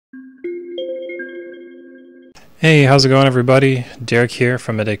Hey, how's it going everybody? Derek here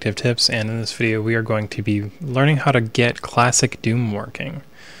from Addictive Tips, and in this video we are going to be learning how to get classic Doom working.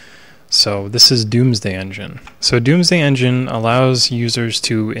 So this is Doomsday Engine. So Doomsday Engine allows users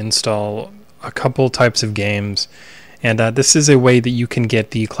to install a couple types of games, and this is a way that you can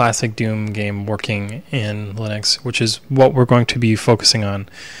get the classic Doom game working in Linux, which is what we're going to be focusing on.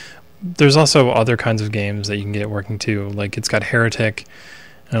 There's also other kinds of games that you can get it working too, like it's got Heretic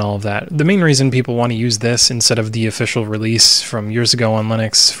and all of that. The main reason people want to use this instead of the official release from years ago on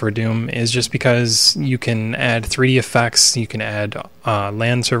Linux for Doom is just because you can add 3D effects, you can add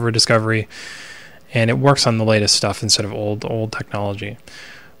LAN server discovery, and it works on the latest stuff instead of old technology.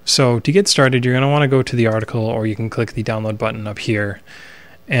 So to get started, you're going to want to go to the article, or you can click the download button up here,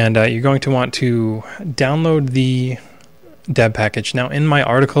 and you're going to want to download the deb package. Now in my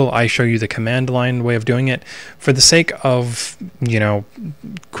article I show you the command line way of doing it. For the sake of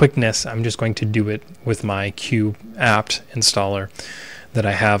quickness, I'm just going to do it with my Q-apt installer that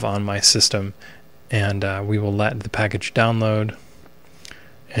I have on my system, and we will let the package download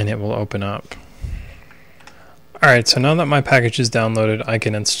and it will open up. Alright, so now that my package is downloaded, I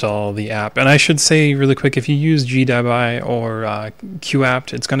can install the app. And I should say really quick, if you use gdebi or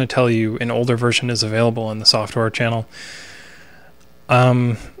Q-apt, it's going to tell you an older version is available in the software channel.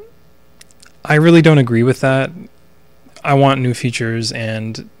 I really don't agree with that. I want new features,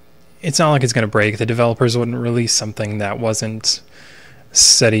 and it's not like it's going to break. The developers wouldn't release something that wasn't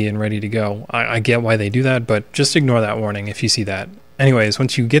steady and ready to go. I get why they do that, but just ignore that warning if you see that. Anyways,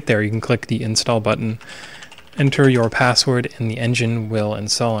 once you get there, you can click the install button, enter your password, and the engine will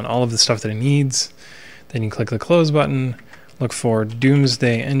install on all of the stuff that it needs. Then you click the close button, look for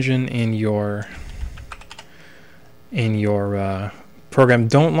Doomsday Engine in your program.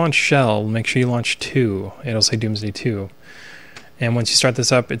 Don't launch shell, make sure you launch 2. It'll say Doomsday 2. And once you start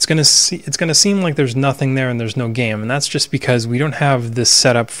this up, it's gonna seem like there's nothing there and there's no game, and that's just because we don't have this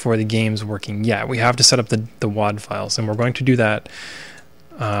set up for the games working yet. We have to set up the WAD files, and we're going to do that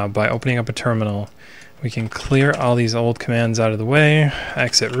by opening up a terminal. We can clear all these old commands out of the way.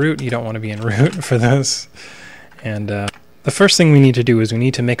 Exit root. You don't want to be in root for this. And the first thing we need to do is we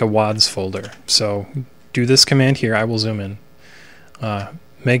need to make a WADs folder. So do this command here. I will zoom in.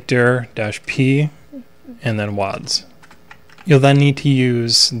 Make dir-p and then WADs. You'll then need to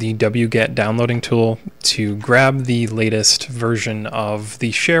use the wget downloading tool to grab the latest version of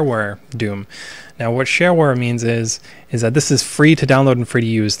the shareware Doom. Now what shareware means is that this is free to download and free to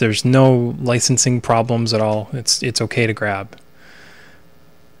use. There's no licensing problems at all. It's okay to grab.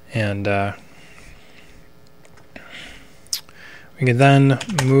 And we can then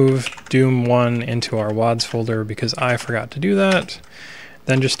move Doom 1 into our WADs folder because I forgot to do that.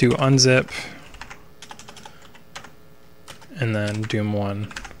 Then just do unzip and then Doom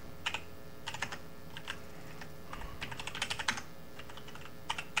 1.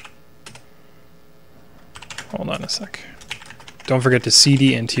 Hold on a sec. Don't forget to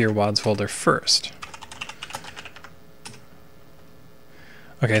cd into your WADs folder first.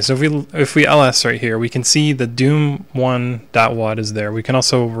 Okay, so if we ls right here, we can see the doom1.wad is there. We can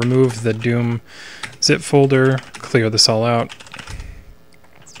also remove the doom zip folder, clear this all out,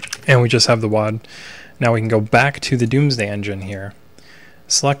 and we just have the WAD. Now we can go back to the Doomsday Engine here.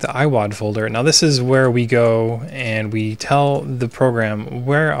 Select the iWAD folder. Now this is where we go and we tell the program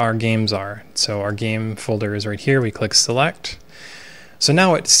where our games are. So our game folder is right here. We click select. So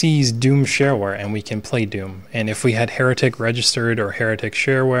now it sees Doom shareware and we can play Doom. And if we had Heretic registered or Heretic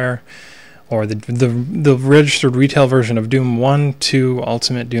shareware, or the registered retail version of Doom 1, 2,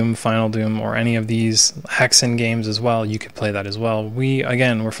 Ultimate Doom, Final Doom, or any of these Hexen games as well, you could play that as well.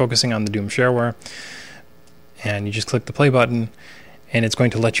 We're focusing on the Doom shareware. And you just click the play button, and it's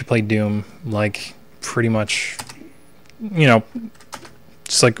going to let you play Doom like pretty much,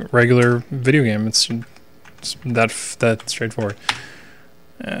 just like a regular video game. It's that straightforward.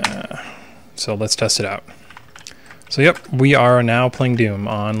 So let's test it out. So yep, we are now playing Doom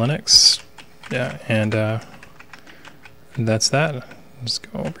on Linux. Yeah, and that's that. Let's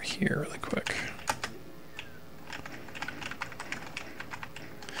go over here really quick.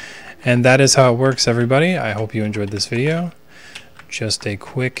 And that is how it works, everybody. I hope you enjoyed this video. Just a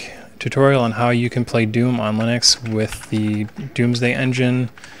quick tutorial on how you can play Doom on Linux with the Doomsday Engine.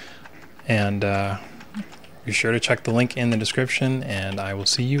 And be sure to check the link in the description, and I will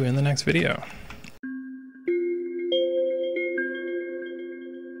see you in the next video.